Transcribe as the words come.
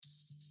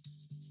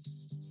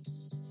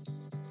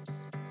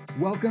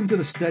Welcome to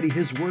the Study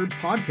His Word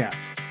podcast,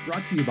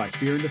 brought to you by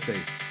Fear and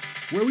Faith,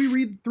 where we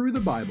read through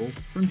the Bible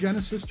from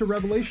Genesis to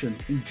Revelation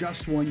in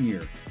just 1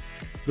 year.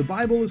 The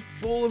Bible is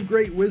full of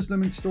great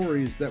wisdom and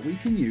stories that we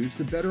can use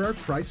to better our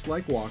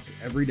Christ-like walk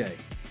every day.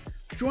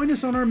 Join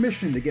us on our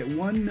mission to get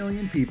 1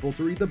 million people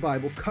to read the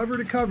Bible cover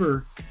to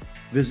cover.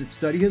 Visit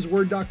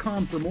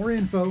studyhisword.com for more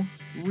info,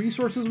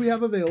 resources we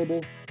have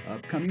available,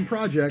 upcoming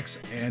projects,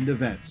 and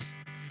events.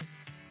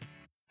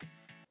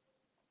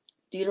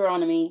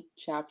 Deuteronomy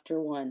chapter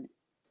 1.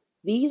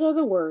 These are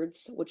the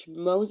words which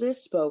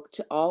Moses spoke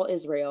to all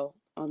Israel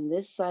on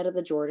this side of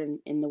the Jordan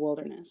in the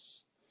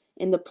wilderness,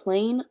 in the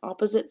plain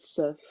opposite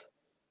Suf,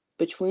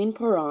 between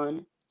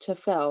Paran,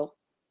 Tephel,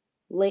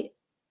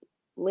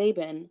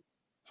 Laban,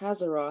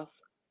 Hazeroth,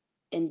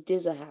 and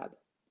Dizahab.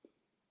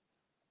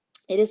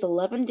 It is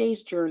 11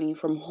 days' journey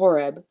from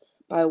Horeb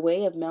by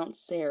way of Mount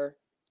Seir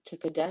to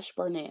Kadesh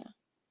Barnea.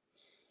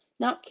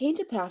 Now it came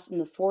to pass in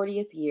the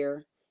 40th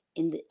year,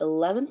 in the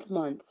 11th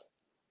month,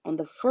 on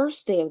the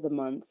first day of the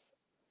month,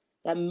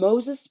 that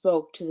Moses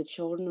spoke to the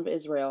children of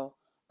Israel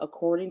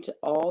according to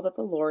all that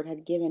the Lord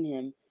had given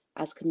him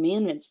as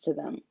commandments to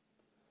them,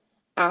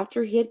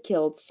 after he had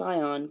killed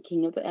Sihon,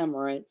 king of the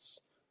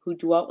Amorites, who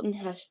dwelt in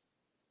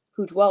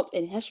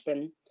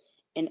Heshbon,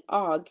 and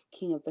Og,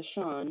 king of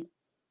Bashan,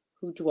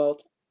 who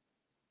dwelt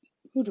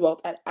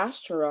at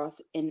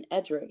Ashtaroth in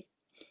Edrei.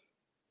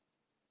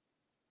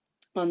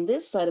 On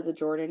this side of the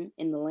Jordan,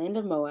 in the land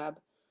of Moab,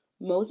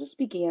 Moses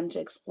began to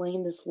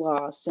explain this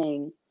law,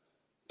 saying,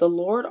 The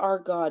Lord our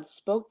God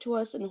spoke to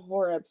us in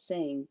Horeb,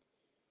 saying,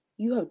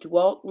 You have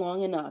dwelt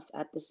long enough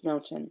at this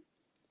mountain.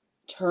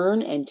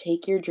 Turn and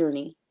take your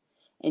journey,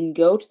 and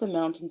go to the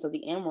mountains of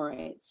the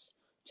Amorites,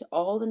 to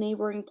all the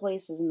neighboring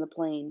places in the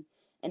plain,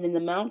 and in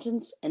the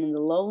mountains, and in the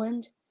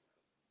lowland,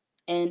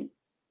 and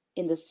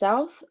in the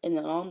south, and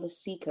on the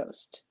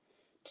seacoast,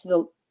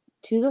 to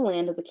the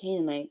land of the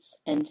Canaanites,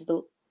 and to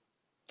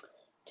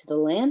the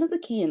land of the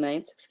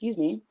Canaanites,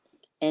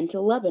 and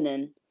to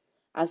Lebanon,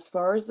 as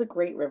far as the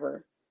great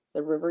river,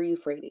 the river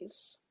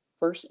Euphrates.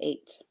 Verse 8.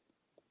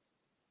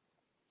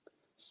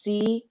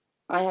 See,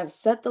 I have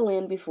set the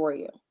land before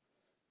you.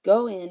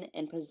 Go in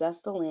and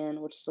possess the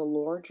land which the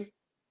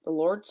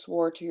Lord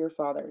swore to your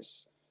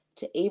fathers,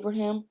 to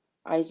Abraham,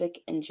 Isaac,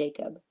 and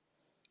Jacob,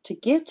 to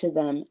give to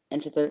them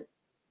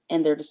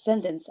and their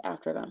descendants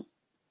after them.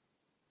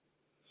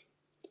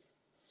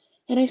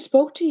 And I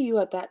spoke to you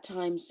at that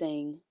time,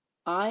 saying,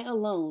 I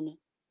alone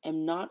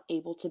am not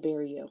able to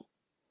bear you.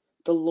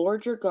 The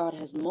Lord your God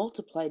has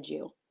multiplied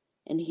you,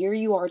 and here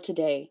you are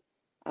today,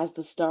 as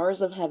the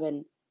stars of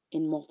heaven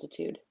in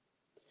multitude.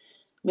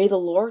 May the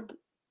Lord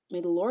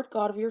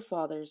God of your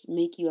fathers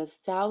make you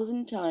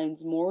 1,000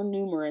 times more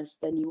numerous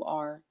than you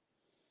are,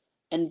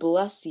 and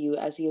bless you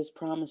as he has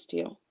promised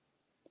you.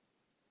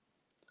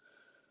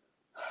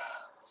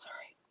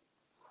 Sorry.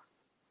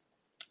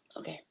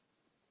 Okay.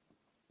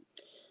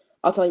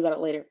 I'll tell you about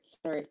it later.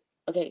 Sorry.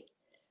 Okay.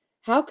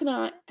 How can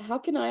I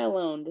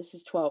alone, this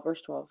is 12, verse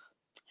 12.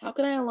 How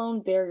can I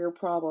alone bear your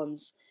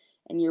problems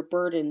and your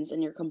burdens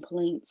and your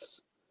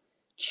complaints?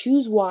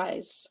 Choose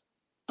wise,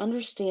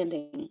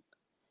 understanding,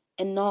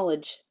 and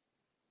knowledge.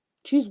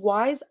 Choose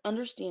wise,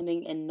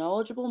 understanding, and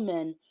knowledgeable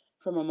men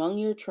from among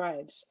your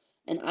tribes,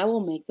 and I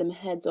will make them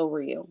heads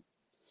over you.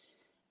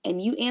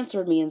 And you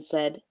answered me and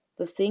said,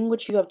 The thing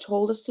which you have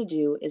told us to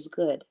do is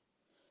good.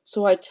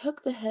 So I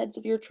took the heads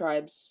of your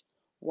tribes,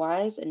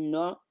 wise and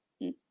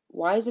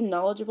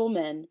knowledgeable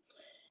men,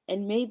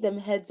 and made them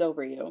heads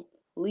over you,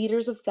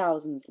 leaders of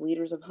thousands,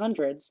 leaders of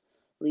hundreds,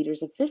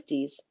 leaders of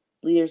 50s,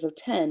 leaders of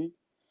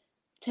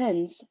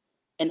tens,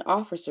 and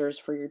officers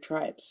for your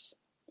tribes.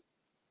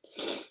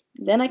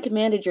 Then I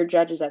commanded your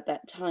judges at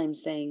that time,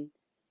 saying,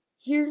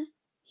 Hear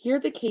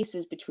the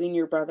cases between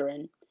your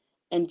brethren,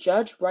 and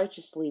judge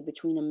righteously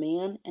between a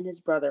man and his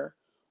brother,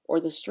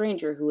 or the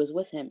stranger who is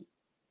with him.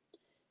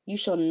 You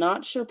shall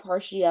not show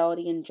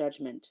partiality in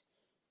judgment.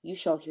 You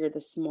shall hear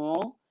the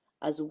small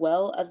as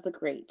well as the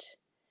great.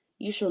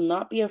 You shall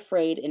not be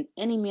afraid in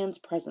any man's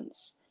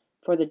presence,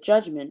 for the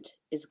judgment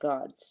is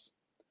God's.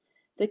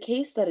 The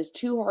case that is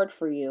too hard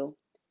for you,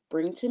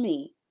 bring to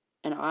me,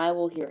 and I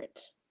will hear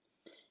it.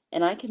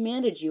 And I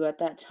commanded you at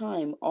that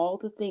time all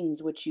the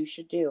things which you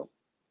should do.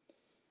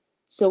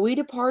 So we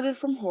departed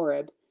from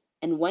Horeb,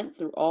 and went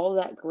through all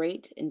that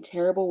great and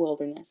terrible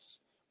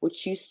wilderness,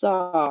 which you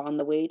saw on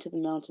the way to the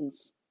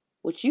mountains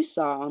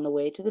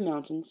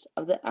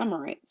of the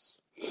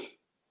Amorites,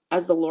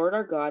 as the Lord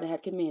our God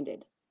had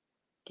commanded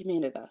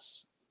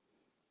us.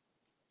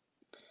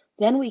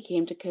 Then we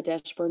came to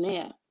Kadesh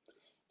Barnea,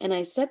 and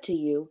I said to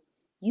you,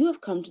 You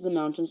have come to the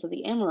mountains of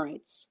the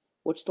Amorites,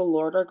 which the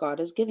Lord our God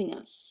is giving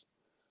us.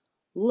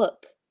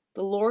 Look,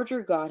 the Lord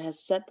your God has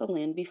set the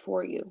land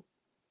before you.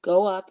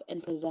 Go up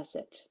and possess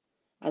it,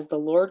 as the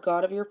Lord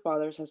God of your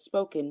fathers has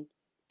spoken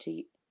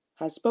to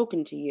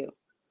you.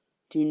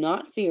 Do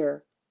not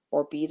fear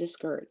or be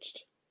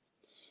discouraged.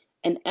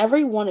 And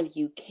every one of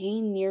you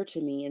came near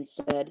to me and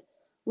said,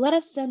 Let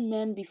us send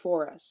men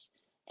before us,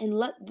 and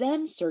let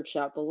them search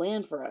out the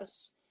land for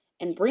us,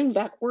 and bring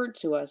back word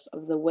to us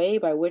of the way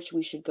by which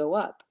we should go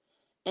up,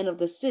 and of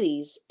the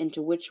cities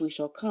into which we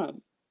shall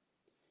come."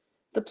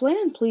 The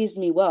plan pleased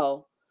me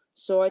well,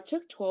 so I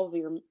took 12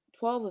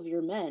 of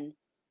your men,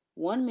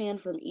 one man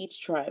from each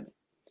tribe,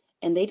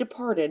 and they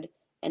departed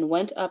and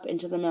went up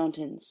into the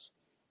mountains,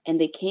 and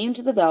they came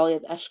to the valley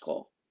of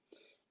Eshcol,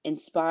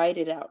 and spied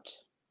it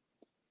out.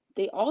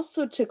 They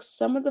also took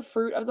some of the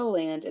fruit of the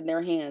land in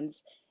their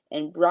hands,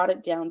 and brought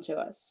it down to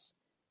us.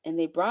 And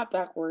they brought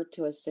back word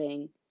to us,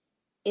 saying,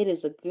 "It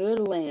is a good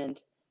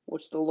land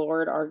which the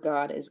Lord our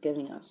God is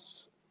giving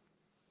us."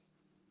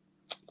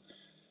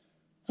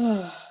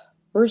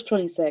 Verse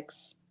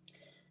 26.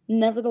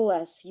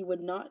 Nevertheless, you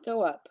would not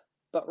go up,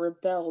 but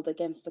rebelled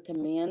against the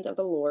command of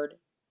the Lord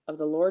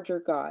your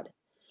God.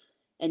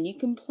 And you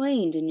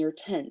complained in your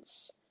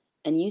tents,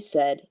 and you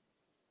said,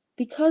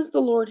 "Because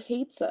the Lord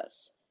hates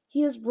us,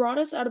 he has brought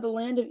us out of the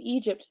land of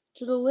Egypt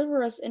to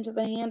deliver us into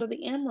the hand of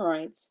the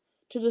Amorites,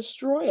 to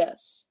destroy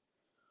us.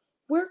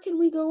 Where can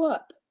we go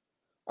up?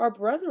 Our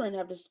brethren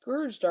have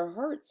discouraged our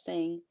hearts,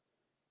 saying,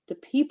 'The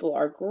people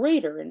are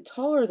greater and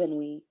taller than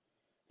we.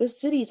 The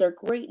cities are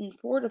great and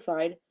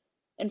fortified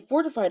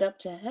up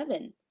to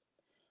heaven.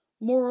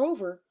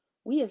 Moreover,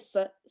 we have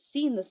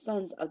seen the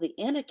sons of the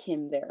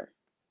Anakim there.'"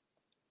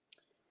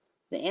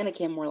 The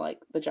Anakim were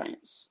like the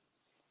giants.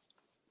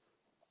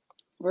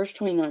 Verse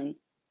 29.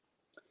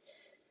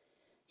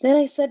 "Then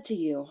I said to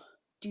you,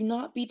 do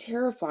not be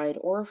terrified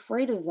or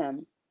afraid of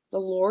them.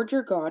 The Lord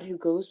your God who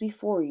goes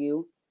before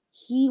you,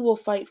 he will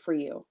fight for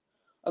you,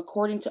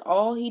 according to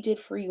all he did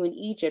for you in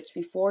Egypt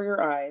before your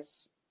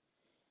eyes,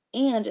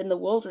 and in the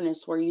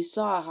wilderness where you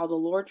saw how the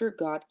Lord your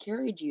God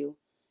carried you,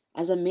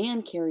 as a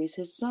man carries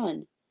his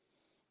son,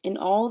 in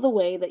all the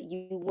way that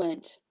you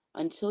went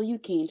until you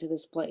came to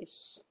this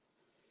place.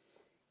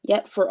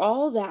 Yet for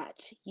all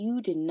that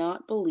you did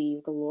not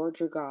believe the Lord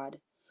your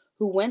God,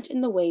 who went in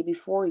the way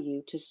before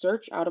you to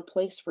search out a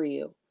place for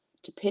you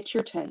to pitch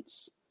your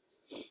tents,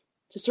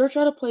 to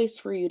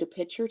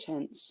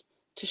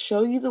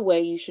show you the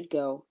way you should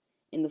go,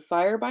 in the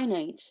fire by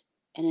night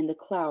and in the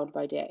cloud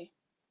by day.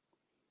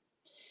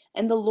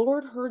 And the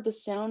Lord heard the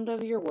sound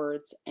of your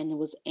words and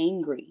was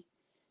angry,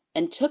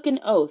 and took an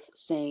oath,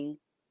 saying,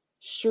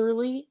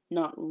 surely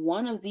not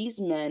one of these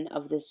men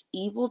of this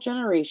evil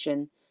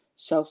generation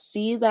shall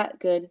see that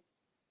good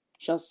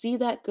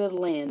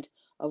land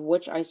of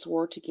which I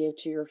swore to give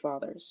to your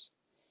fathers,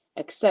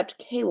 except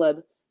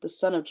Caleb the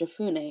son of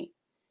Jephunneh.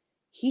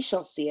 He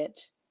shall see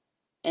it,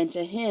 and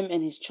to him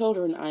and his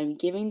children I am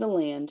giving the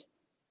land,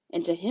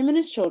 on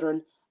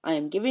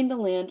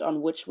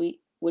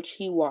which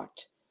he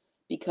walked,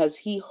 because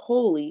he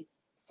wholly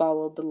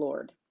followed the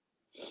Lord.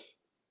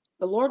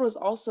 The Lord was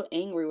also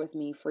angry with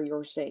me for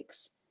your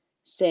sakes,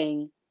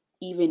 saying,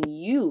 even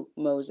you,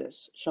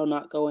 Moses, shall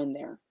not go in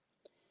there.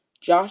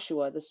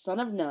 Joshua the son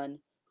of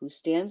Nun, who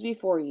stands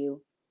before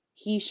you,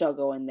 he shall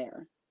go in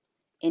there.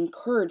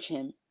 Encourage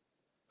him,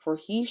 for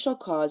he shall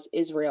cause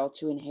Israel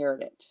to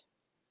inherit it.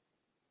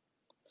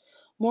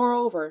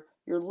 Moreover,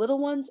 your little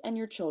ones and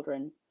your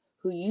children,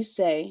 who you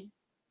say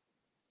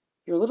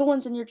will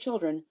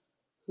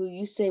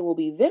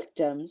be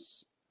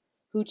victims,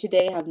 who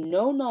today have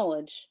no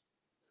knowledge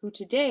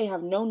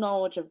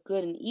of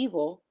good and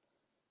evil,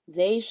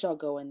 they shall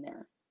go in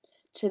there.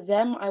 To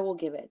them I will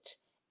give it,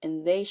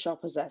 and they shall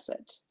possess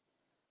it.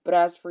 But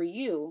as for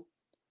you,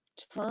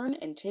 turn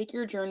and take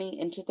your journey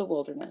into the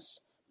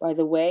wilderness, by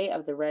the way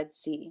of the Red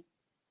Sea."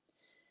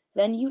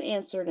 Then you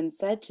answered and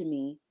said to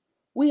me,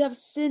 "We have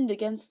sinned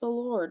against the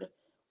Lord.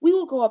 We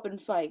will go up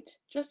and fight,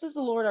 just as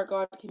the Lord our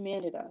God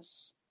commanded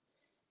us."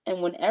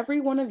 And when every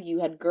one of you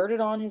had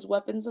girded on his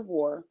weapons of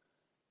war,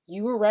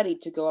 you were ready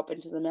to go up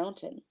into the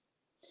mountain.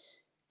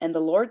 And the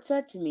Lord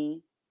said to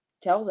me,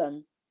 "Tell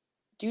them,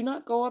 do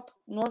not go up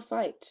nor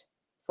fight,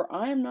 for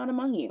I am not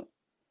among you,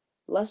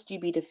 lest you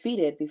be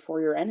defeated before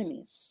your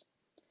enemies."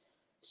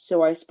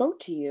 So I spoke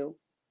to you,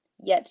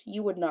 yet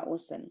you would not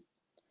listen.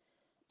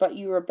 But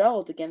you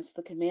rebelled against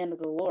the command of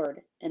the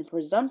Lord, and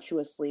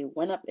presumptuously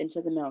went up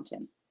into the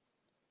mountain.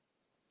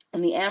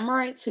 And the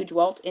Amorites who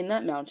dwelt in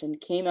that mountain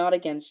came out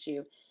against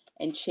you,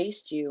 and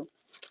chased you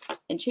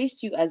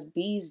as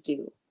bees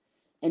do,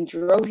 and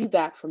drove you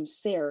back from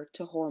Seir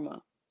to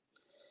Hormah.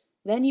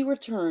 Then you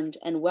returned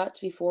and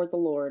wept before the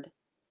Lord,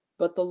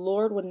 but the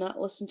Lord would not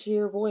listen to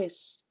your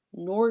voice,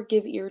 nor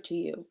give ear to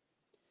you.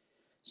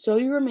 So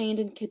you remained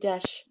in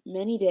Kadesh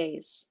many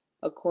days,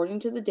 according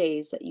to the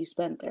days that you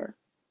spent there.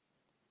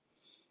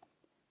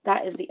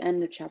 That is the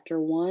end of chapter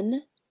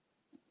 1.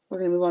 We're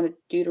going to move on to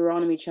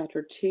Deuteronomy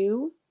chapter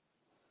 2.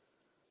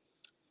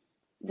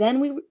 Then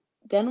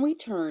we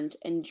turned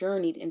and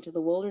journeyed into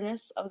the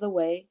wilderness of the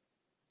way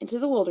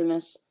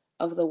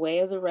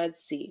of the Red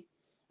Sea,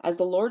 as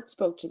the Lord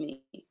spoke to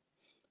me.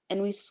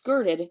 And we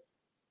skirted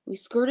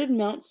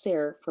Mount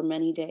Seir for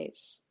many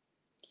days.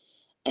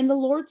 And the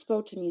Lord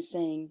spoke to me,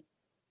 saying,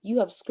 "You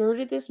have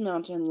skirted this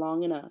mountain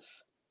long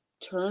enough.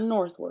 Turn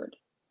northward,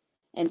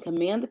 and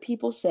command the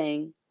people,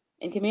 saying,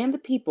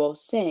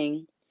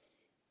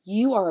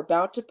 you are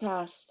about to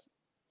pass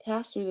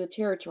through the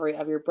territory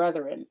of your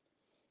brethren,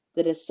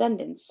 the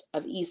descendants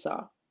of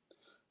Esau,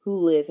 who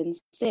live in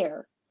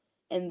Seir,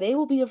 and they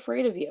will be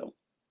afraid of you.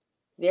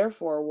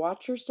 Therefore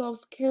watch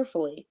yourselves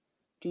carefully.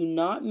 Do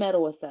not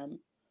meddle with them,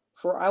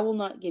 for I will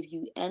not give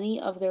you any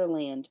of their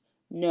land,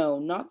 no,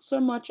 not so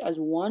much as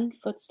one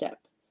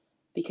footstep,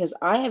 because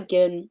I have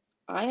given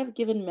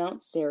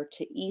Mount Seir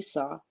to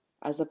Esau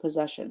as a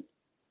possession.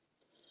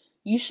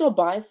 You shall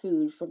buy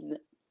food from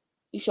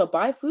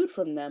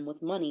them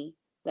with money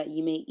that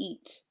you may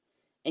eat,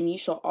 and you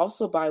shall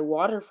also buy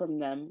water from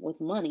them with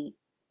money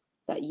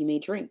that you may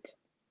drink.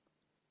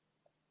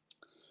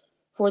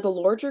 For the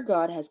Lord your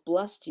God has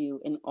blessed you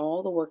in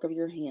all the work of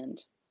your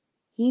hand.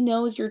 He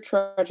knows you're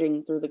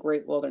trudging through the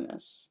great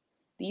wilderness.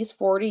 These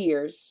 40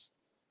 years,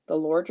 the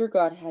Lord your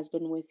God has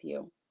been with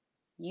you.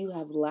 You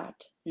have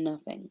lacked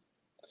nothing.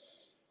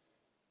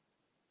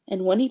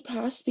 And when we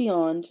passed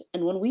beyond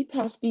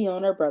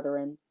our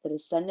brethren, the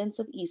descendants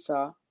of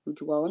Esau, who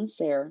dwell in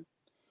Seir,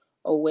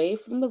 away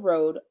from the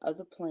road of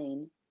the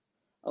plain,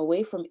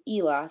 away from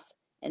Elath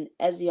and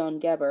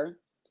Ezion-Geber,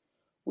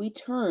 we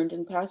turned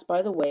and passed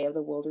by the way of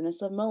the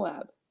wilderness of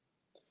Moab.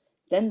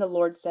 Then the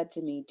Lord said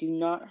to me, Do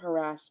not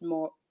harass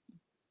Moab,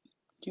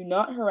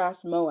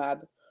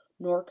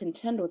 nor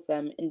contend with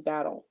them in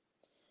battle,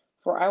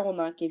 for I will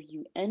not give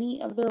you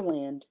any of their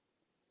land.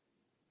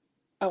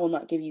 I will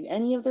not give you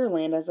any of their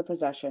land as a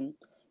possession,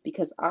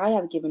 because I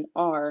have given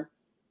Ar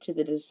to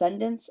the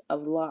descendants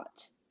of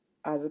Lot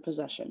as a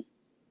possession.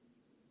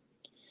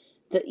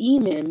 The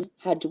Emim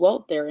had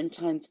dwelt there in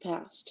times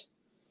past,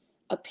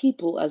 a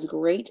people as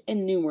great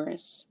and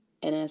numerous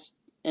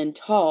and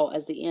tall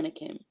as the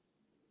Anakim.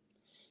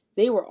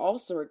 They were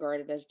also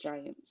regarded as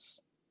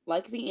giants,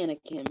 like the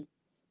Anakim,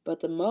 but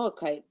the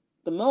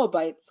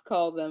Moabites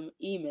call them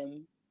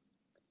Emim.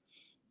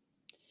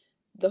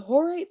 The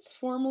Horites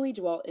formerly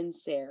dwelt in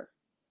Seir,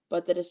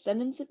 but the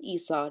descendants of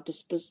Esau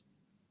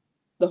dispossessed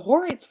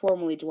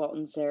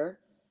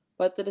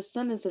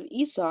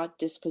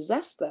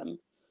them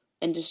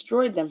and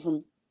destroyed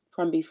them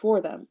from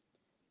before them,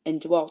 and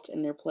dwelt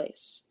in their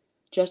place,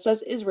 just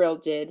as Israel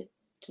did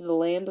to the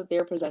land of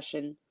their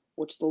possession,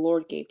 which the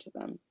Lord gave to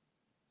them.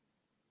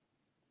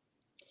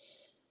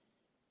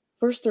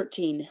 Verse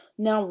 13,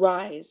 Now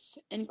rise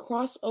and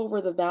cross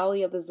over the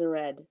valley of the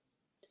Zered.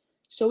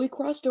 So we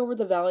crossed over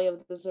the valley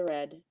of the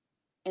Zered,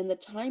 and the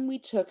time we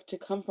took to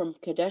come from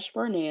Kadesh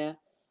Barnea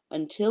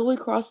until we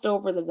crossed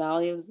over the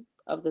valley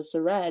of the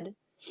Zered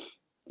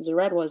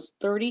was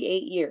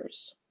 38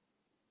 years,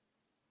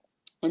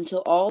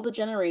 until all the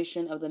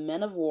generation of the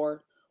men of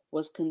war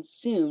was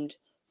consumed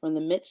from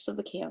the midst of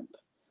the camp,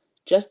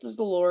 just as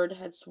the Lord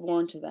had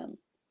sworn to them.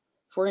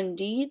 For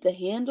indeed the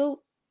hand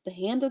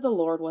of the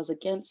Lord was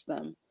against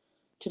them,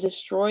 to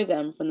destroy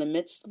them from the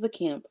midst of the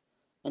camp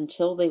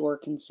until they were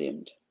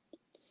consumed.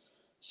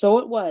 So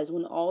it was,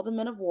 when all the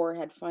men of war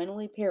had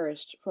finally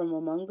perished from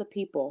among the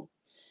people,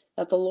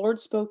 that the Lord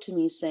spoke to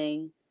me,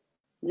 saying,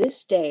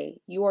 This day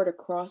you are to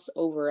cross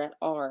over at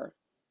Ar,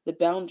 the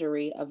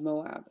boundary of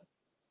Moab.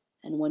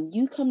 And when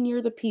you come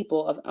near the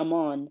people of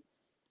Ammon,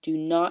 do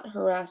not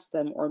harass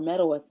them or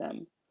meddle with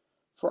them,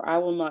 for I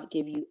will not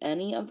give you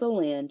any of the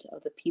land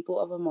of the people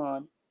of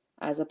Ammon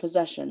as a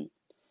possession,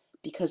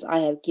 because I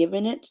have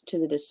given it to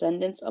the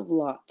descendants of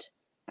Lot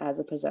as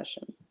a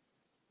possession.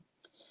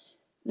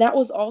 That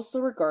was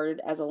also regarded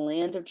as a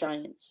land of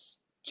giants.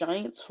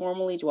 Giants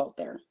formerly dwelt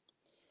there.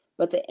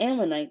 But the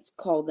Ammonites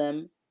called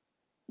them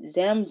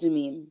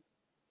Zamzummim,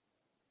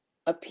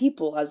 a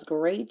people as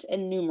great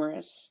and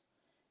numerous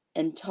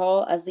and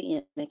tall as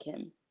the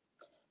Anakim.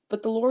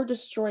 But the Lord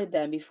destroyed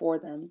them before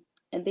them,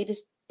 and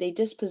they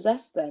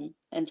dispossessed them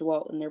and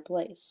dwelt in their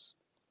place,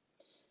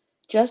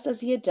 just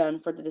as he had done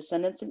for the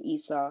descendants of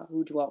Esau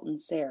who dwelt in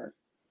Seir,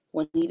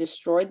 when he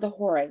destroyed the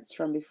Horites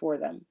from before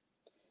them.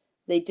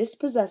 They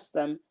dispossessed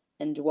them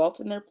and dwelt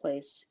in their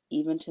place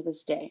even to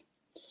this day.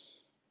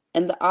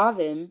 And the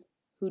Avim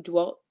who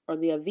dwelt in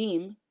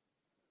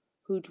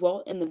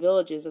the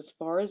villages as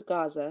far as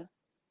Gaza,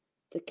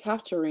 the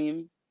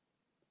Caphtorim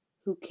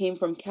who came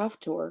from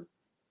Caphtor,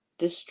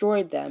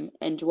 destroyed them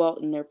and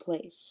dwelt in their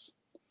place.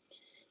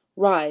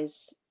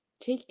 Rise,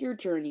 take your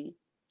journey,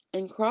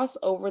 and cross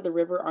over the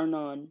river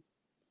Arnon.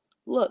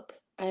 Look,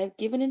 I have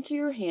given into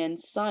your hand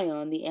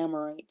Sihon the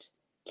Amorite,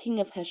 king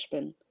of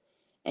Heshbon,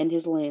 and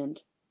his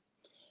land.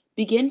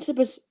 Begin to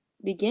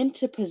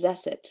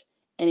possess it,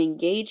 and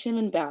engage him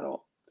in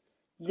battle.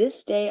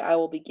 This day I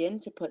will begin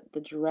to put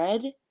the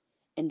dread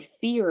and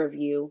fear of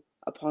you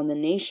upon the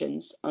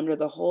nations under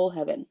the whole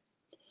heaven,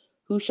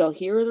 who shall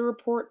hear the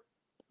report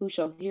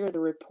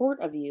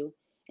of you,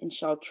 and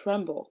shall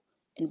tremble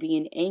and be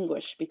in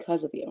anguish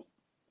because of you.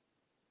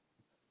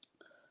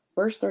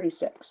 Verse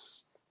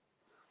 36.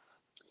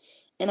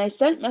 And I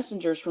sent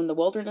messengers from the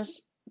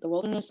wilderness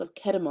of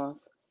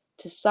Kedemoth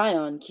to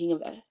Sihon, king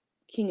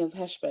of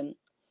Heshbon,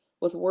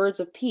 with words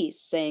of peace,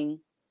 saying,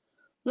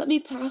 Let me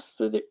pass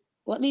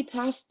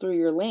through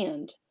your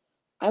land.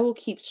 I will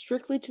keep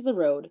strictly to the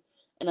road,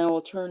 and I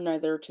will turn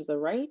neither to the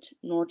right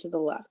nor to the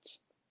left.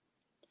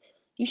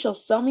 You shall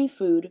sell me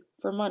food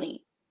for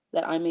money,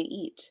 that I may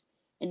eat,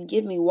 and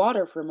give me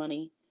water for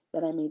money,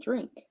 that I may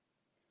drink.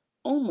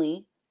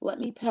 Only let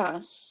me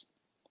pass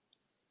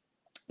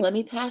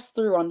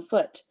through on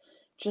foot,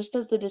 just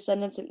as the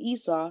descendants of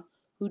Esau,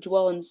 who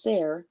dwell in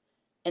Seir,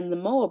 and the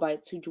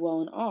Moabites who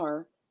dwell in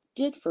Ar,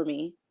 did for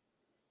me,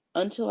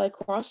 until I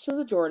cross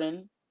the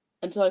Jordan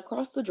to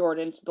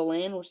the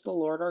land which the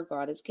Lord our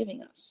God is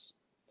giving us.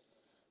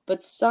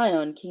 But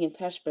Sihon, king of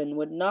Heshbon,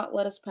 would not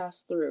let us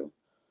pass through,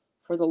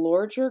 for the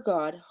Lord your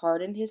God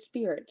hardened his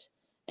spirit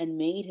and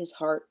made his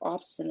heart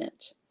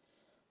obstinate,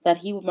 that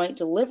he might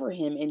deliver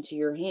him into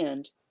your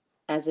hand,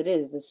 as it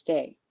is this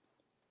day.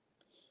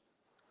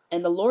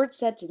 And the Lord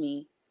said to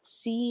me,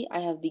 See, I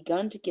have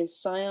begun to give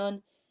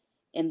Sihon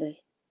and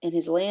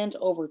his land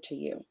over to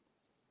you.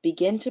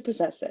 Begin to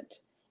possess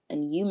it,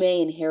 and you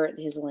may inherit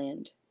his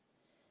land.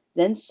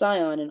 Then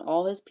Sihon and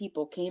all his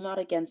people came out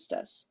against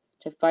us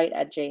to fight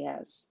at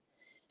Jahaz,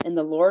 and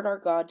the Lord our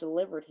God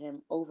delivered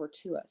him over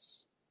to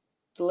us.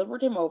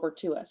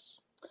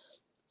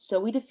 So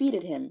we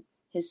defeated him,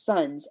 his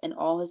sons, and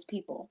all his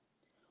people.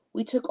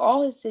 We took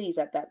all his cities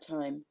at that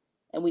time,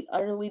 and we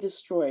utterly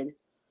destroyed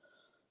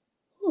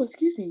the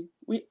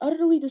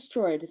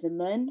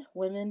men,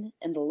 women,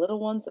 and the little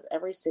ones of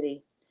every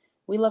city.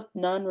 We left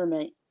none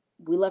remaining.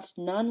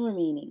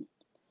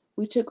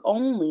 We took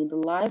only the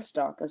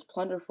livestock as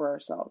plunder for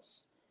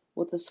ourselves,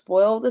 with the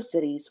spoil of the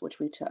cities which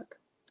we took.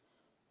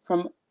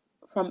 From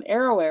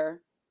Aroer,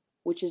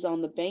 which is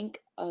on the bank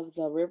of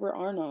the river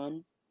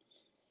Arnon,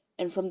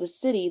 and from the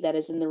city that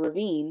is in the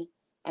ravine,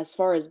 as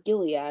far as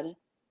Gilead,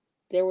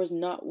 there was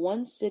not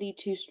one city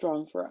too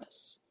strong for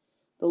us.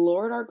 The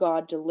Lord our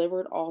God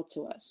delivered all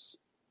to us.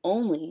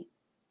 Only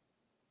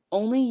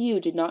you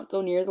did not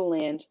go near the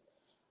land.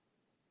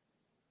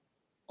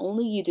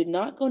 Only you did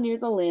not go near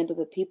the land of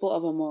the people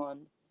of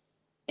Ammon,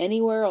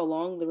 anywhere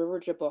along the river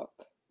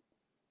Jabbok,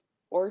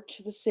 or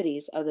to the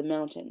cities of the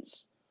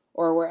mountains,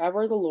 or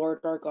wherever the Lord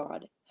our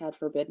God had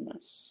forbidden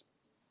us.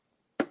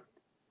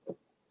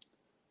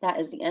 That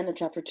is the end of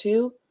chapter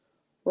 2.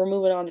 We're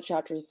moving on to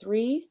chapter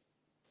 3.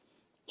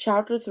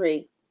 Chapter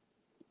 3.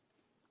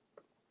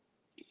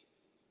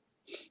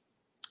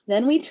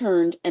 Then we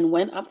turned and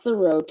went up the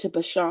road to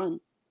Bashan,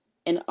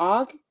 and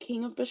Og,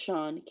 king of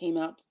Bashan, came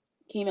out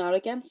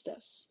against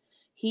us,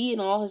 he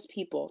and all his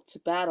people, to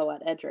battle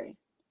at Edrei.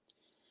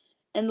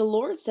 And the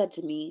Lord said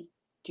to me,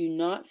 Do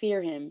not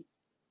fear him,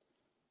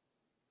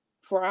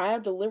 for I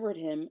have delivered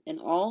him and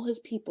all his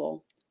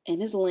people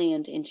and his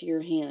land into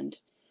your hand.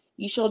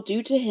 You shall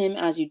do to him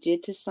as you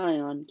did to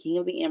Sihon, king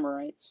of the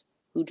Amorites,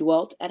 who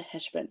dwelt at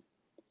Heshbon.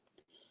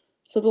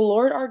 So the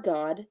Lord our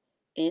God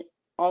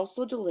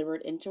also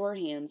delivered into our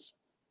hands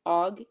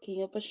Og,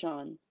 king of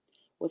Bashan,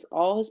 with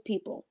all his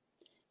people,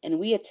 and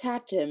we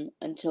attacked him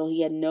until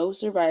he had no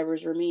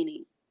survivors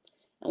remaining.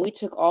 And we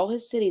took all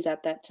his cities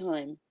at that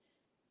time.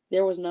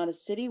 There was not a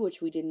city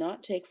which we did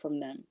not take from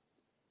them.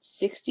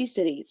 60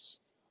 cities,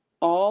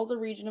 all the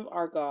region of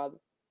Argob,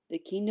 the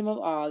kingdom of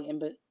Og,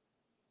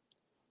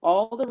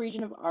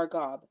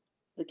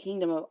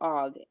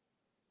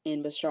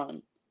 in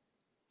Bashan.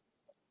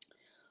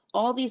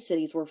 All these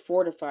cities were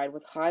fortified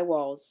with high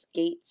walls,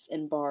 gates,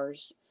 and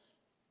bars,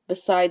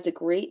 besides a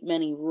great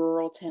many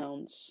rural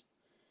towns.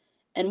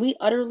 And we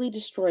utterly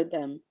destroyed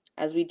them,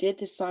 as we did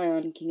to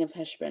Sihon, king of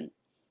Heshbon,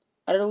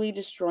 utterly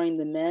destroying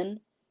the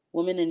men,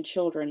 women, and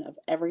children of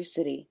every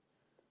city.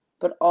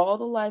 But all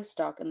the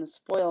livestock and the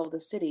spoil of the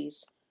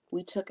cities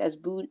we took as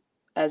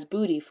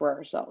booty for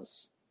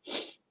ourselves.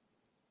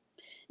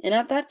 And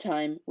at that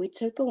time we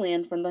took the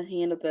land from the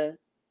hand of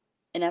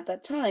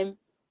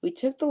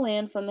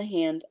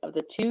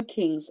the two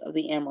kings of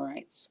the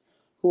Amorites,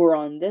 who were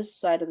on this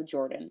side of the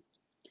Jordan,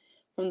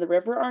 from the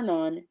river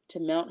Arnon to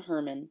Mount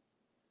Hermon.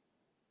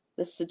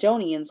 The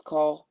Sidonians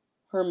call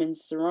Hermon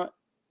Sirion,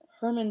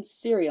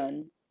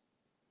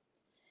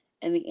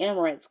 and the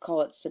Amorites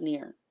call it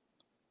Sinir.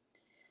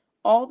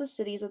 All the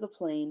cities of the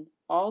plain,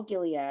 all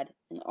Gilead,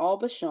 and all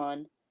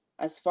Bashan,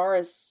 as far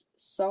as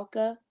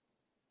Salcah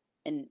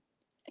and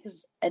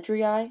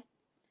Edrei,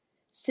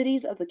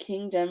 cities of the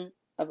kingdom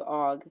of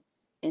Og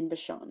in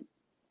Bashan.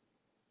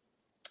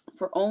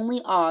 For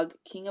only Og,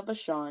 king of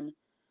Bashan,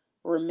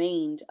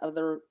 remained of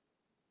the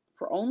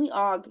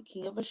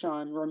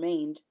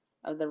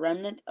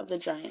remnant of the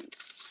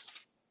giants.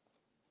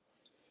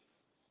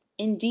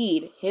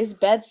 Indeed, his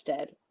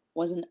bedstead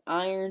was an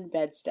iron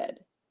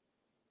bedstead.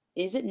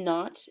 Is it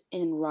not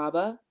in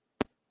Rabbah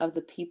of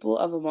the people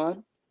of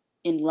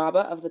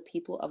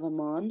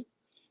Ammon?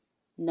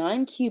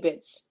 9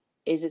 cubits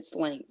is its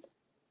length,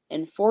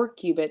 and 4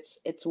 cubits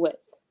its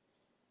width,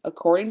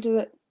 according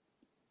to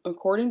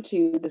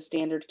the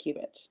standard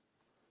cubit.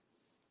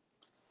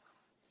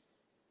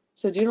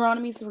 So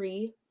Deuteronomy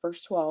 3,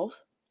 verse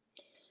 12.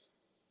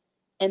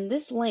 And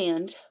this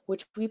land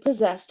which we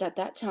possessed at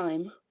that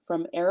time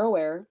from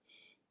Aroer,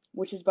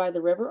 which is by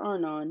the river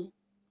Arnon,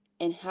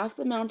 and half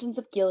the mountains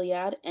of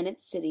Gilead and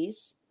its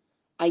cities,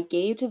 I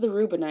gave to the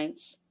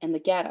Reubenites and the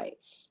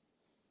Gadites.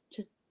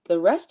 To the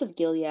rest of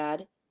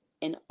Gilead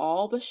and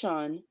all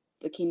Bashan,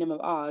 the kingdom of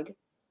Og,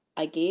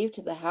 I gave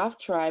to the half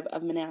tribe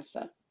of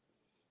Manasseh.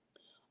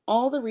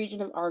 All the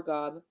region of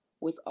Argob,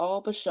 with all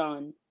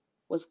Bashan,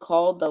 was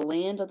called the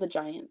land of the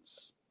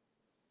giants.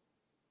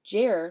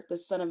 Jair, the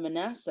son of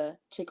Manasseh,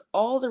 took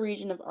all the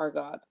region of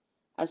Argob,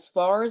 as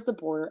far as the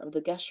border of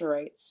the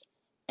Geshurites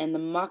and the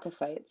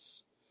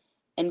Maacathites,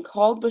 and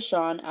called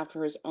Bashan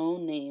after his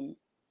own name,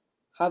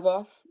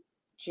 Havoth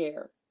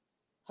Jair,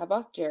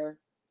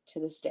 to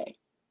this day.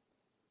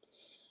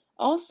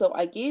 Also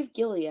I gave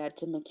Gilead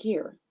to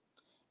Machir,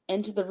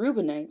 and to the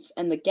Reubenites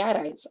and the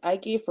Gadites I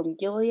gave from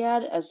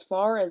Gilead as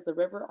far as the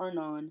river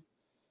Arnon,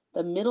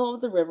 the middle of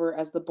the river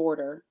as the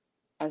border,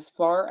 as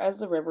far as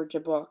the river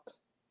Jabbok,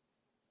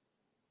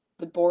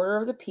 the border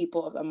of the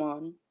people of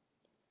Ammon,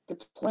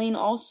 the plain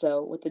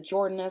also with the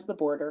Jordan as the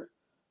border,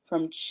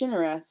 from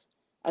Chinnereth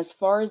as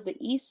far as the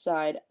east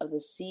side of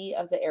the sea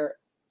of the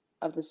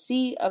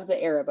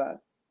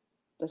Arabah,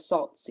 the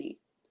salt sea,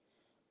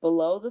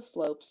 below the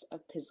slopes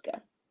of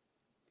Pisgah.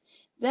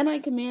 Then I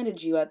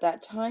commanded you at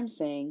that time,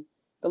 saying,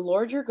 the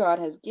Lord your God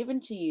has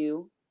given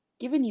you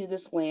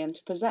this land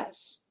to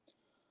possess.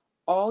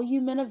 All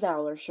you men of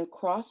valor shall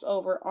cross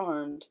over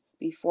armed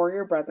before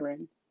your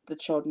brethren, the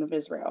children of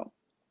Israel.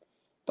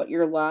 But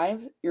your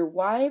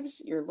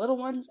wives, your little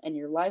ones, and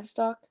your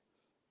livestock,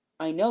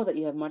 I know that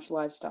you have much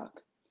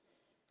livestock,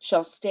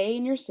 shall stay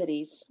in your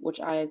cities which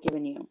I have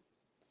given you,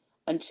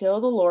 until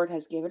the Lord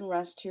has given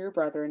rest to your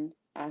brethren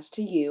as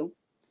to you,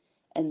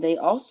 and they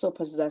also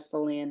possess the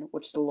land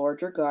which the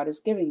Lord your God is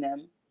giving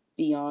them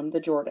beyond the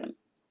Jordan.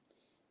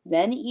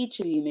 Then each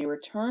of you may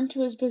return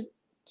to his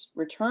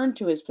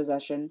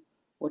possession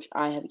which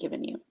I have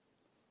given you.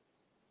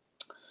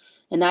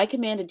 And I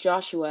commanded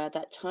Joshua at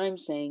that time,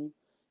 saying,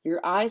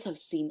 your eyes have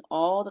seen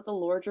all that the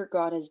Lord your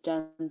God has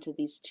done to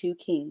these two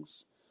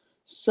kings.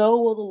 So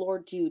will the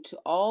Lord do to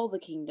all the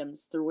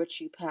kingdoms through which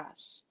you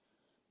pass.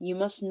 You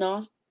must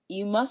not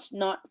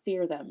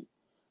fear them,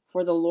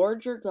 for the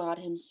Lord your God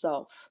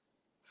himself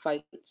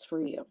fights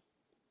for you.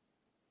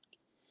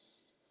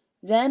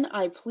 Then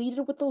I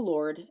pleaded with the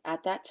Lord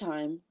at that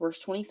time, verse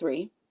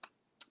 23,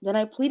 then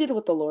I pleaded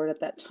with the Lord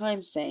at that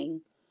time,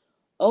 saying,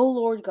 O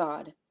Lord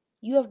God,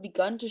 you have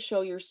begun to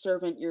show your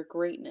servant your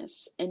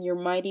greatness and your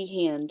mighty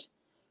hand.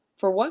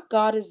 For what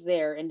God is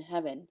there in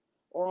heaven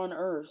or on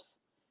earth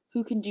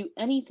who can do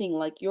anything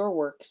like your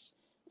works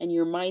and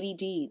your mighty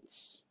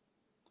deeds?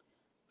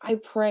 I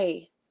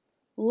pray,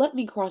 let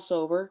me cross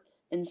over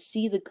and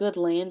see the good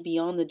land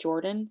beyond the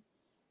Jordan,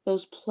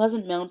 those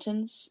pleasant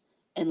mountains,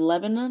 and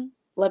Lebanon.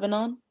 But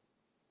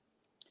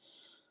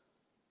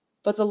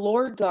the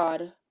Lord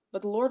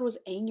was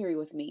angry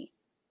with me.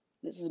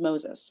 This is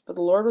Moses. But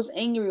the Lord was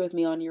angry with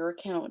me on your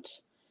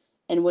account,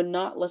 and would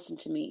not listen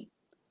to me.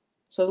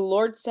 So the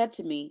Lord said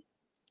to me,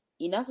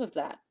 enough of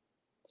that.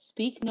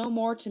 Speak no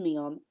more to me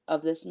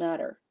of this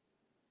matter.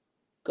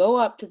 Go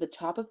up to the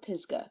top of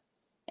Pisgah,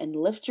 and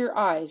lift your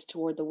eyes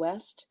toward the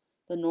west,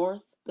 the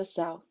north, the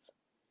south,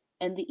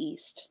 and the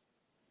east.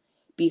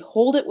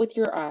 Behold it with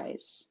your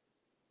eyes,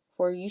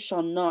 for you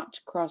shall not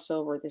cross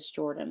over this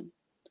Jordan.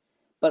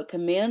 But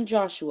command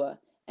Joshua,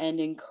 and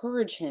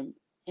encourage him,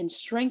 and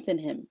strengthen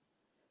him,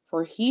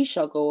 for he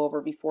shall go over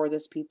before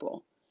this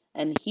people,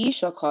 and he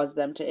shall cause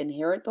them to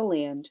inherit the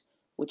land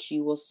which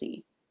you will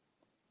see.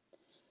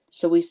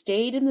 So we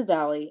stayed in the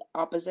valley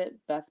opposite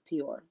Beth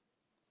Peor.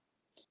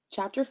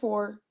 Chapter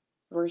 4,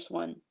 verse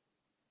 1.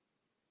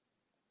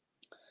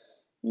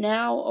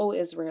 Now, O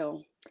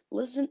Israel,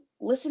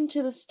 listen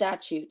to the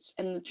statutes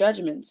and the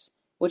judgments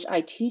which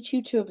I teach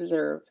you to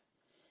observe,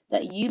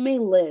 that you may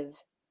live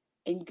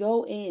and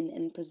go in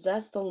and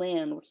possess the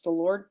land which the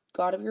Lord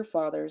God of your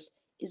fathers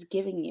is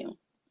giving you.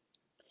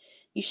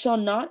 You shall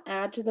not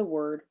add to the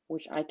word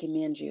which I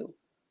command you,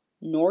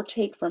 nor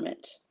take from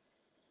it,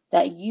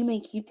 that you may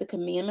keep the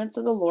commandments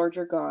of the Lord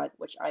your God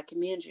which I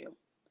command you.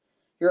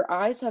 Your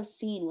eyes have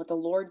seen what the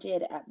Lord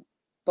did at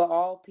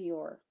Baal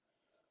Peor,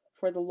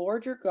 for the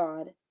Lord your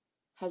God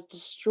has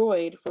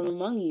destroyed from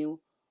among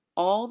you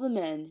all the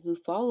men who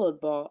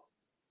followed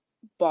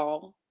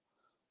Baal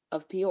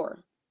of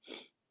Peor.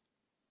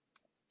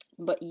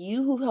 But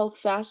you who held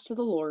fast to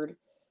the Lord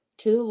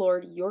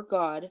your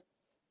God,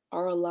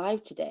 are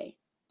alive today,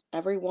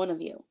 every one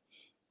of you.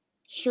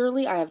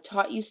 Surely I have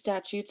taught you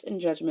statutes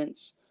and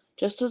judgments,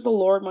 just as the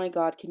Lord my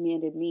God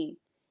commanded me,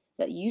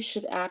 that you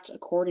should act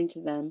according to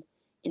them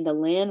in the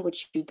land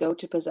which you go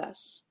to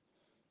possess.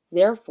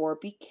 Therefore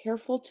be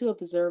careful to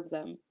observe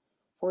them,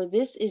 for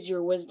this is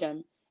your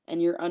wisdom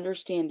and your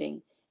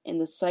understanding in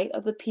the sight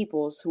of the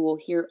peoples who will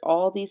hear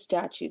all these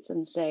statutes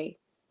and say,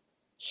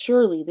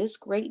 surely this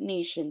great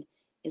nation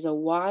is a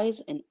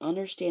wise and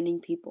understanding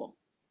people.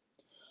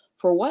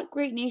 For what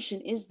great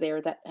nation is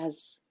there that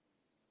has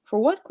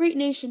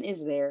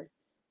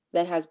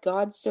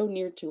God so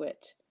near to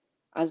it,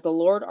 as the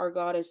Lord our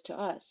God is to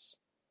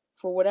us,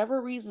 for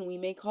whatever reason we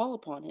may call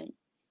upon him?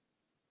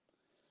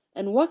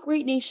 And what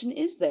great nation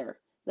is there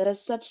that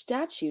has such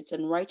statutes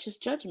and righteous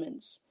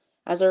judgments,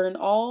 as are in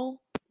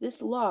all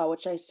this law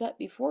which I set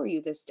before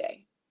you this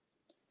day?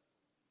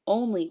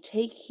 Only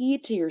take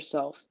heed to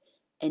yourself,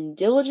 and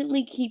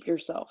diligently keep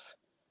yourself,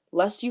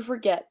 lest you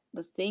forget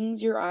the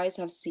things your eyes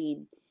have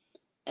seen,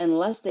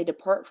 unless they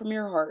depart from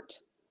your heart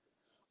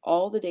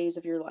all the days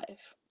of your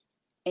life,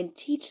 and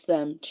teach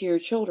them to your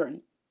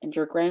children and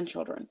your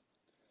grandchildren,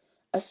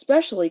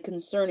 especially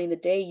concerning the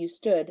day you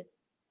stood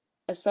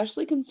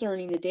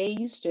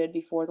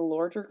before the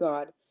Lord your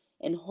God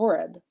in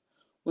Horeb,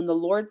 when the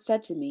Lord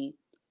said to me,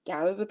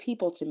 Gather the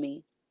people to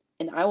me,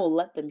 and I will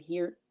let them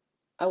hear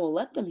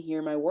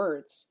my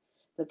words,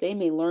 that they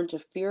may learn to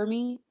fear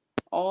me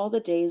all the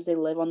days they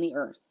live on the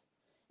earth,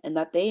 and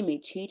that they may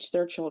teach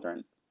their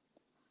children.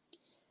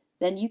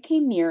 Then you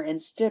came near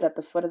and stood at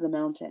the foot of the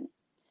mountain,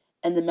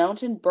 and the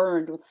mountain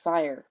burned with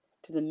fire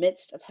to the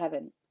midst of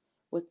heaven,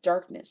 with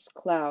darkness,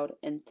 cloud,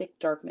 and thick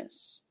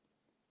darkness.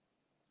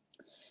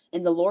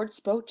 And the Lord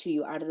spoke to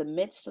you out of the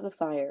midst of the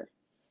fire.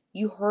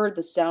 You heard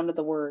the sound of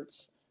the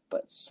words,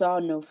 but saw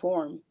no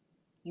form.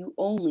 You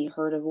only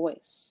heard a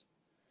voice.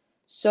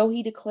 So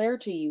he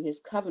declared to you his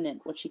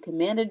covenant, which he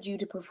commanded you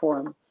to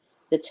perform,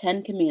 the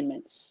 10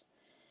 Commandments.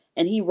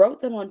 And he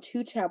wrote them on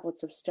 2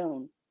 tablets of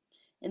stone.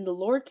 And the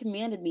Lord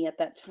commanded me at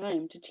that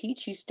time to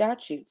teach you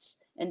statutes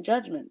and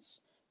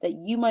judgments, that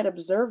you might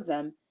observe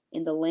them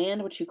in the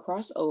land which you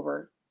cross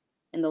over,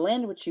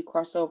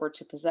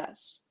 to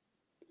possess.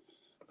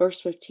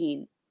 Verse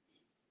 15.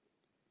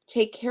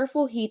 Take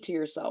careful heed to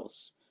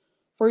yourselves,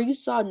 for you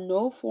saw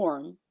no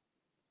form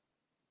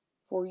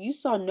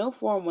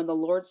when the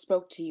Lord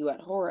spoke to you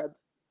at Horeb,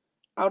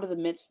 out of the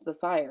midst of the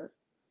fire,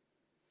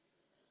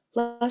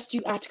 lest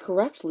you act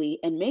corruptly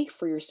and make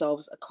for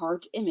yourselves a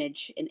carved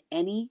image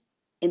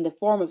in the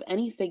form of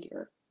any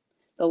figure,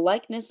 the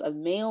likeness of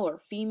male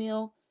or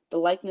female, the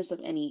likeness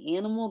of any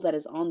animal that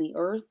is on the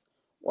earth,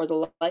 or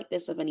the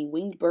likeness of any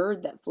winged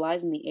bird that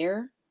flies in the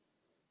air,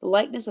 the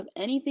likeness of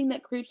anything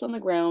that creeps on the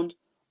ground,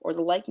 or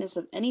the likeness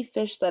of any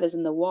fish that is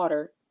in the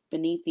water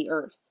beneath the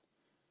earth.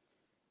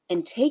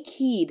 And take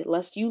heed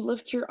lest you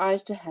lift your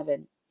eyes to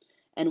heaven,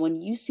 and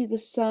when you see the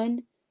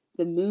sun,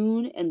 the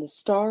moon, and the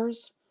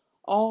stars,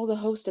 all the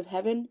host of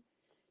heaven,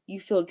 you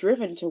feel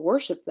driven to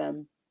worship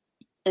them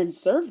and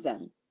serve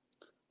them,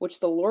 which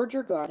the Lord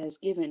your God has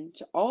given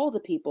to all the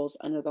peoples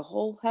under the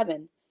whole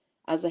heaven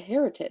as a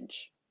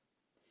heritage.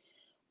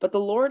 But the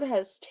Lord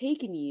has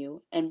taken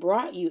you and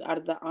brought you out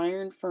of the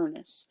iron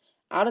furnace,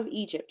 out of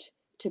Egypt,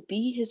 to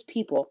be his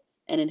people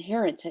and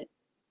inheritance,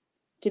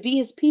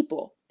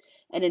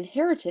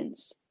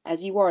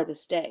 as you are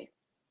this day.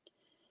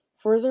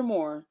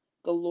 Furthermore,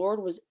 the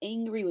Lord was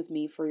angry with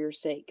me for your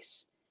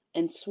sakes,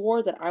 and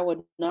swore that I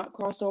would not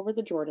cross over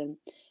the Jordan,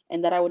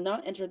 and that I would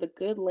not enter the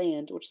good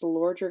land which the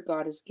Lord your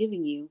God is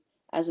giving you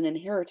as an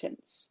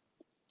inheritance.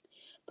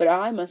 But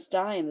I must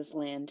die in this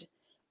land.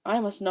 I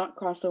must not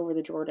cross over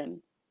the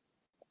Jordan.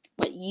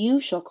 But you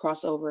shall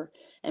cross over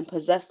and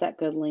possess that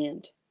good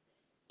land.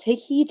 Take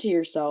heed to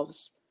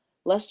yourselves,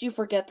 lest you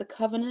forget the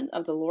covenant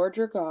of the Lord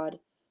your God,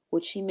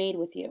 which he made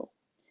with you,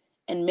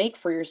 and make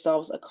for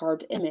yourselves a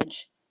carved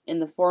image in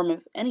the form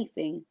of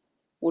anything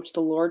which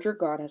the Lord your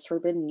God has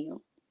forbidden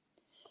you.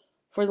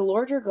 For the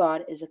Lord your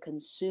God is a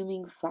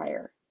consuming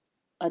fire,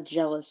 a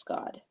jealous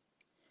God.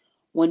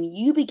 When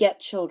you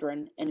beget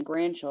children and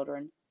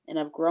grandchildren, and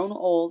have grown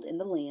old in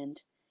the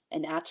land,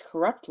 and act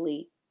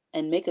corruptly,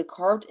 and make a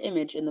carved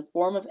image in the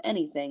form of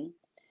anything,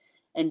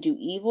 and do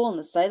evil in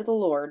the sight of the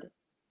Lord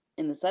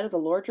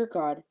your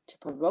God, to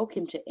provoke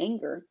him to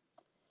anger,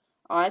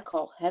 I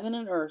call heaven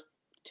and earth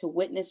to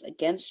witness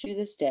against you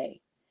this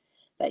day,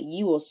 that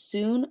you will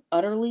soon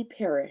utterly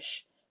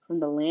perish from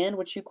the land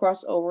which you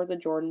cross over the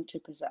Jordan to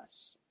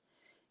possess.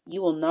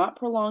 You will not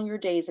prolong your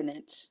days in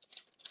it,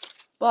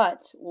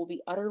 but will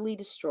be utterly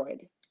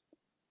destroyed.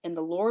 And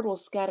the Lord will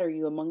scatter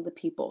you among the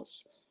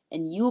peoples,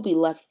 and you will be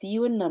left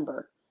few in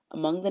number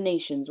among the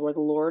nations where the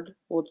Lord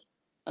will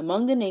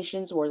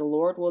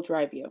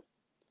drive you.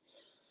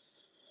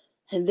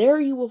 And there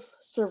you will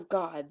serve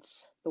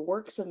gods, the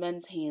works of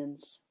men's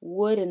hands,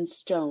 wood and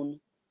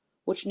stone,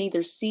 which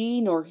neither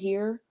see nor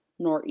hear,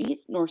 nor eat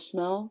nor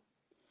smell.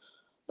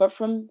 But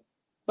from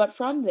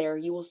there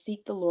you will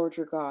seek the Lord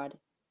your God,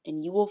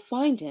 and you will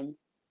find him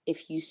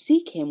if you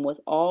seek him with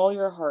all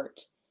your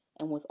heart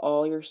and with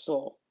all your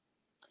soul.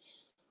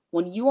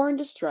 When you are in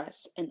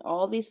distress, and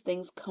all these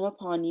things come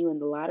upon you in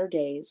the latter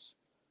days,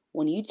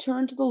 when you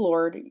turn to the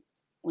Lord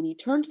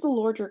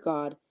your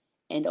God,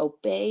 and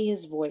obey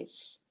his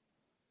voice,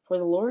 for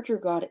the Lord your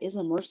God is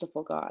a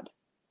merciful God.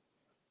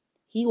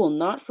 He will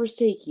not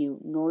forsake you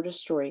nor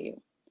destroy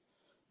you,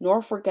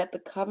 nor forget the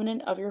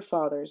covenant of your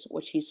fathers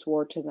which he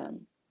swore to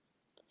them.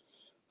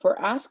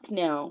 For ask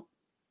now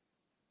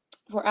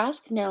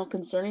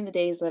concerning the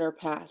days that are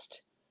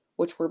past,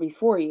 which were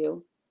before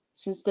you,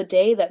 since the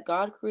day that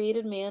God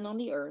created man on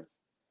the earth,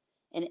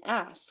 and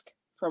ask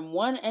from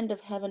one end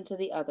of heaven to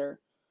the other,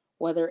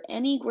 whether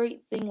any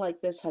great thing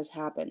like this has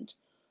happened,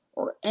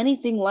 or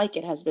anything like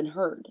it has been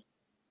heard.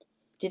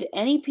 Did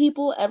any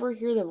people ever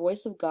hear the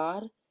voice of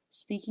God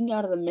speaking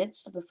out of the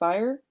midst of the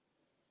fire,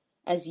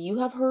 as you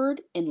have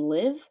heard, and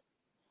live?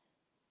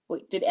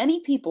 Did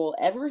any people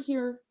ever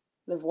hear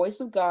the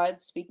voice of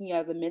God speaking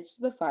out of the midst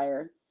of the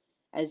fire,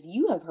 as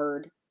you have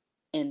heard,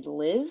 and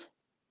live?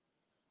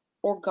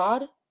 Or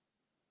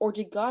Or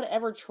did God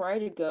ever try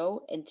to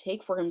go and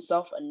take for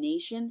himself a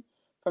nation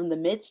from the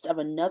midst of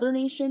another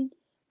nation,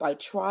 by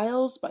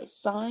trials, by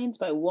signs,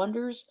 by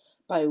wonders,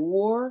 by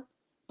war,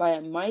 by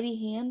a mighty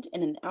hand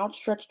and an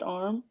outstretched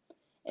arm,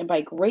 and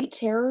by great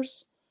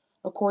terrors,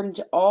 according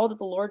to all that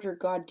the Lord your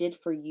God did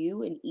for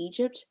you in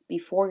Egypt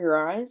before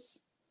your eyes?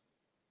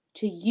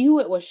 To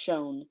you it was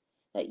shown,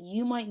 that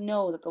you might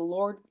know that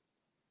the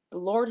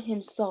Lord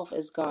himself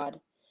is God.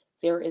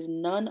 There is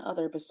none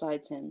other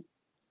besides him.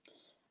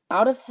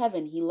 Out of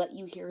heaven he let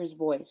you hear his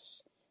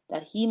voice,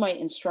 that he might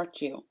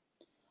instruct you.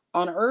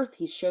 On earth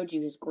he showed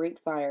you his great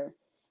fire,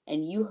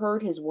 and you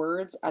heard his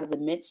words out of the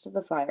midst of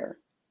the fire.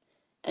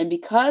 And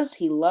because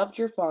he loved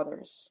your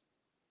fathers,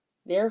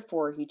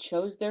 therefore he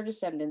chose their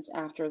descendants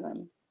after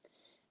them.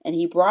 And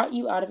he brought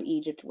you out of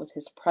Egypt with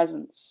his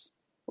presence,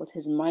 with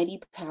his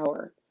mighty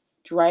power,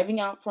 driving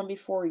out from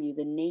before you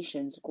the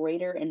nations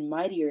greater and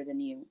mightier than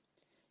you,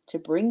 to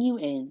bring you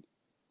in,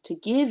 to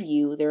give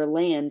you their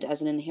land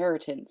as an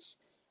inheritance,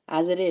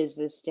 as it is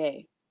this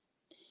day.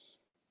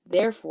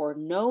 Therefore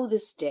know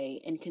this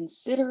day, and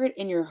consider it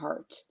in your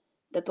heart,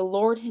 that the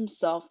Lord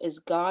himself is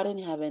God in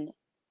heaven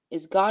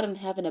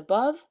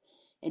above,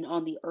 and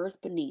on the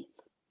earth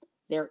beneath.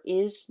 There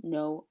is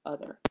no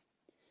other.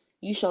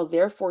 You shall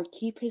therefore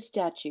keep his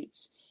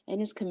statutes and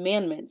his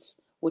commandments,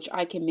 which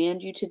I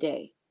command you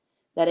today,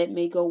 that it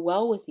may go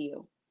well with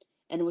you,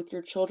 and with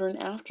your children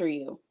after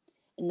you,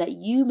 and that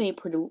you may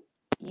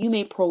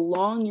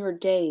prolong your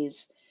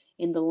days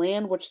in the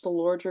land which the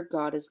Lord your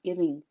God is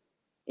giving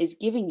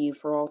you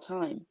for all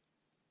time.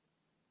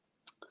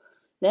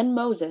 Then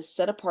Moses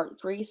set apart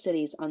 3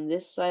 cities on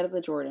this side of the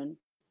Jordan,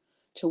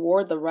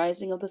 toward the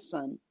rising of the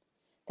sun,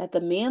 that the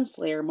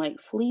manslayer might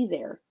flee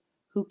there,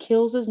 who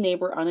kills his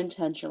neighbor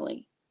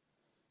unintentionally,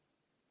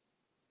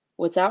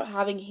 without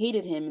having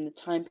hated him in the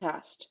time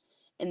past,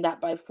 and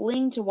that by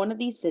fleeing to one of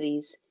these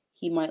cities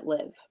he might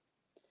live.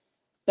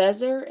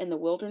 Bezer in the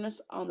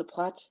wilderness on the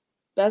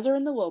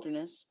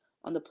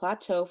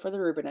plateau for the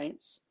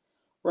Reubenites,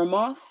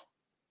 Ramoth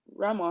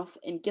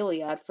in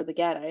Gilead for the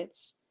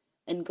Gadites,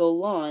 and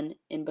Golan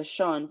in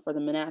Bashan for the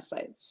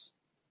Manassites.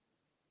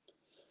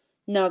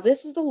 Now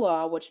this is the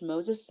law which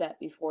Moses set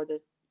before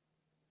the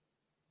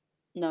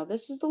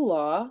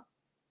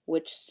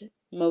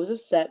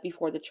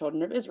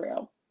children of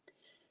Israel.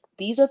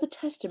 These are the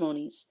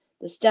testimonies,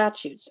 the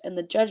statutes, and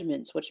the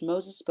judgments which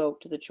Moses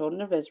spoke to the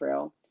children of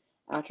Israel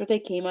after they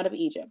came out of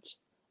Egypt,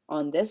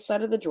 on this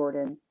side of the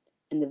Jordan,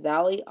 in the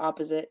valley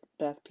opposite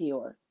Beth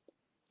Peor,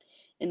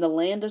 in the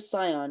land of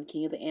Sihon,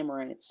 king of the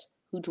Amorites,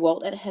 who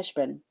dwelt at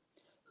Heshbon,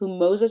 whom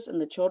Moses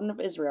and the children of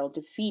Israel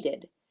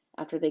defeated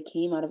after they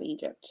came out of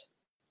Egypt.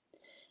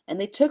 And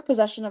they took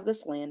possession of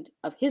his land,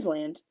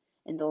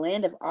 and the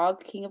land of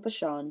Og, king of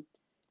Bashan,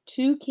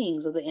 2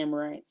 kings of the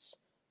Amorites,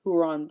 who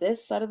were on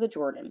this side of the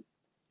Jordan,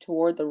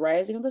 toward the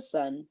rising of the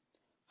sun,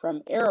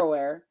 from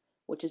Aroer,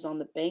 which is on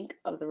the bank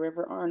of the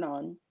river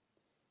Arnon,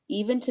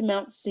 even to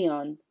Mount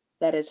Sion,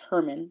 that is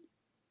Hermon,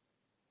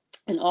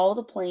 and all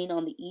the plain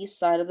on the east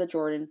side of the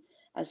Jordan,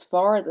 as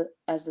far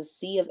as the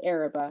sea of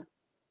Arabah,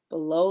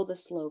 below the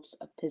slopes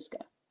of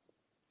Pisgah.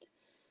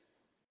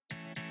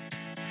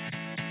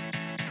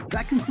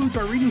 That concludes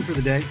our reading for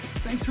the day.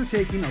 Thanks for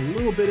taking a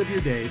little bit of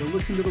your day to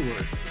listen to the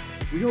Word.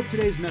 We hope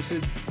today's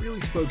message really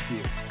spoke to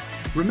you.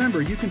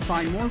 Remember, you can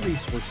find more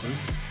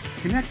resources,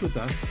 connect with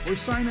us, or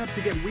sign up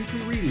to get weekly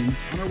readings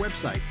on our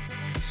website,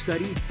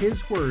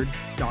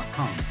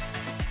 studyhisword.com.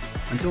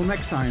 Until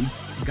next time,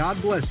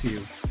 God bless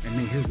you, and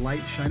may his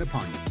light shine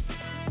upon you.